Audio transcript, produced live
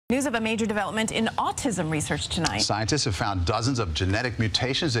News of a major development in autism research tonight. Scientists have found dozens of genetic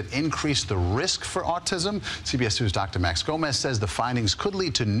mutations that increase the risk for autism. CBS News' Dr. Max Gomez says the findings could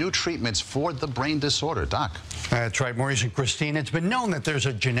lead to new treatments for the brain disorder. Doc. That's right, Maurice and Christine. It's been known that there's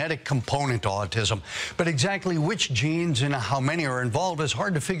a genetic component to autism, but exactly which genes and how many are involved is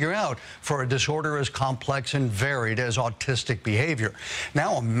hard to figure out for a disorder as complex and varied as autistic behavior.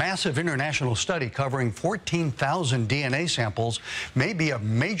 Now, a massive international study covering 14,000 DNA samples may be a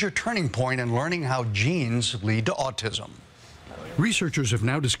major turning point in learning how genes lead to autism. Researchers have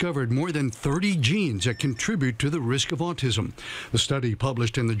now discovered more than 30 genes that contribute to the risk of autism. The study,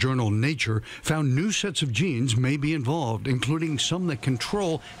 published in the journal Nature, found new sets of genes may be involved, including some that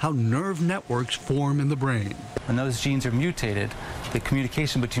control how nerve networks form in the brain. When those genes are mutated, the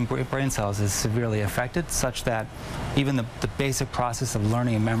communication between brain cells is severely affected, such that even the basic process of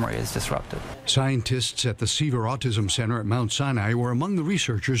learning and memory is disrupted. Scientists at the Seaver Autism Center at Mount Sinai were among the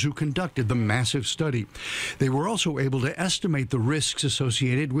researchers who conducted the massive study. They were also able to estimate the risks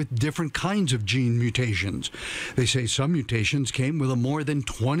associated with different kinds of gene mutations. They say some mutations came with a more than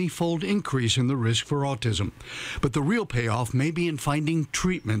 20-fold increase in the risk for autism. But the real payoff may be in finding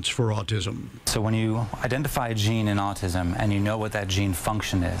treatments for autism. So when you identify a gene in autism and you know what that gene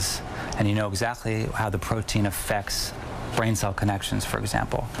function is, and you know exactly how the protein affects brain cell connections, for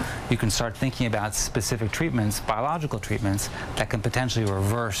example, you can start thinking about specific treatments, biological treatments, that can potentially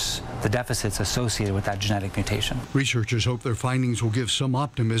reverse the deficits associated with that genetic mutation. Researchers hope their findings will give some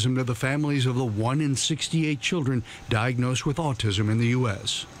optimism to the families of the 1 in 68 children diagnosed with autism in the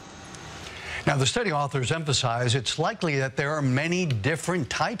U.S. Now, the study authors emphasize it's likely that there are many different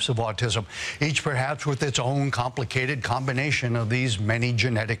types of autism, each perhaps with its own complicated combination of these many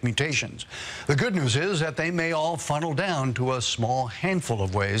genetic mutations. The good news is that they may all funnel down to a small handful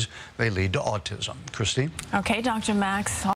of ways they lead to autism. Christine? Okay, Dr. Max.